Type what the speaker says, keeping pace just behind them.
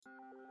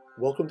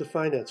Welcome to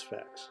Finance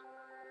Facts.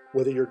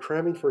 Whether you're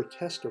cramming for a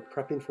test or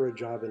prepping for a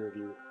job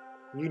interview,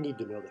 you need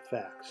to know the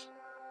facts.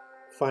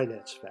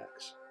 Finance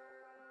Facts.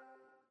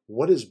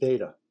 What is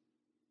beta?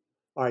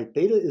 All right,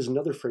 beta is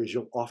another phrase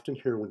you'll often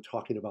hear when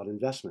talking about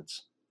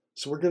investments.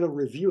 So we're going to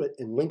review it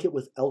and link it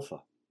with alpha,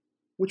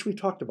 which we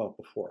talked about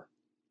before.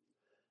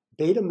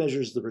 Beta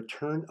measures the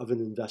return of an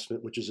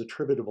investment which is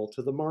attributable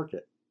to the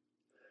market.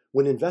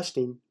 When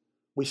investing,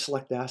 we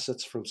select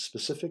assets from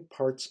specific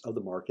parts of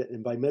the market,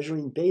 and by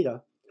measuring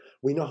beta,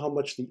 we know how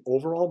much the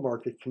overall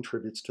market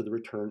contributes to the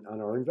return on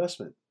our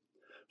investment.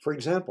 For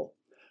example,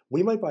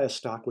 we might buy a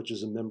stock which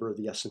is a member of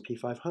the S&P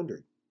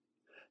 500.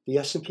 The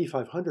S&P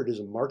 500 is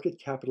a market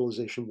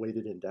capitalization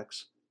weighted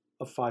index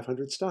of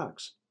 500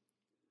 stocks.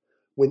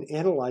 When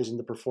analyzing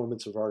the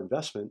performance of our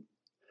investment,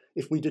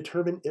 if we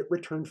determine it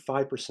returned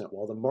 5%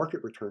 while the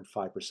market returned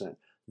 5%,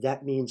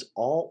 that means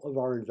all of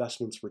our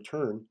investment's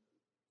return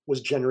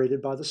was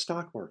generated by the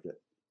stock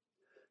market.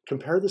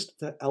 Compare this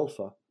to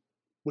alpha,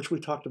 which we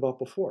talked about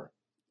before.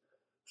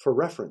 For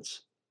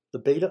reference, the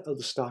beta of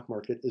the stock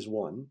market is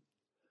 1.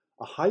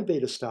 A high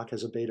beta stock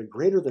has a beta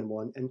greater than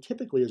 1 and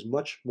typically is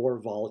much more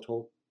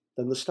volatile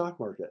than the stock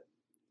market.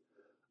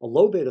 A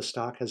low beta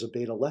stock has a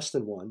beta less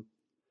than 1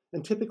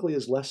 and typically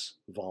is less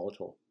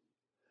volatile.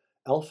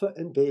 Alpha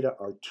and beta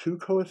are two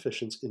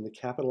coefficients in the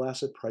capital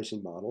asset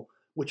pricing model,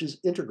 which is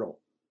integral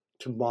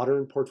to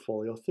modern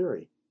portfolio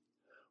theory.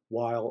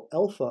 While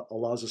alpha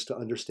allows us to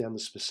understand the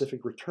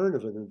specific return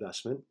of an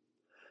investment,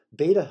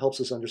 beta helps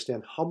us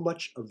understand how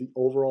much of the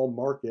overall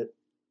market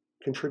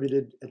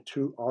contributed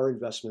to our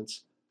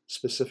investment's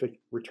specific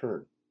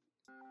return.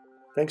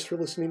 Thanks for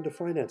listening to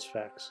Finance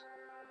Facts.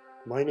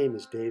 My name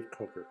is Dave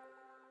Coker.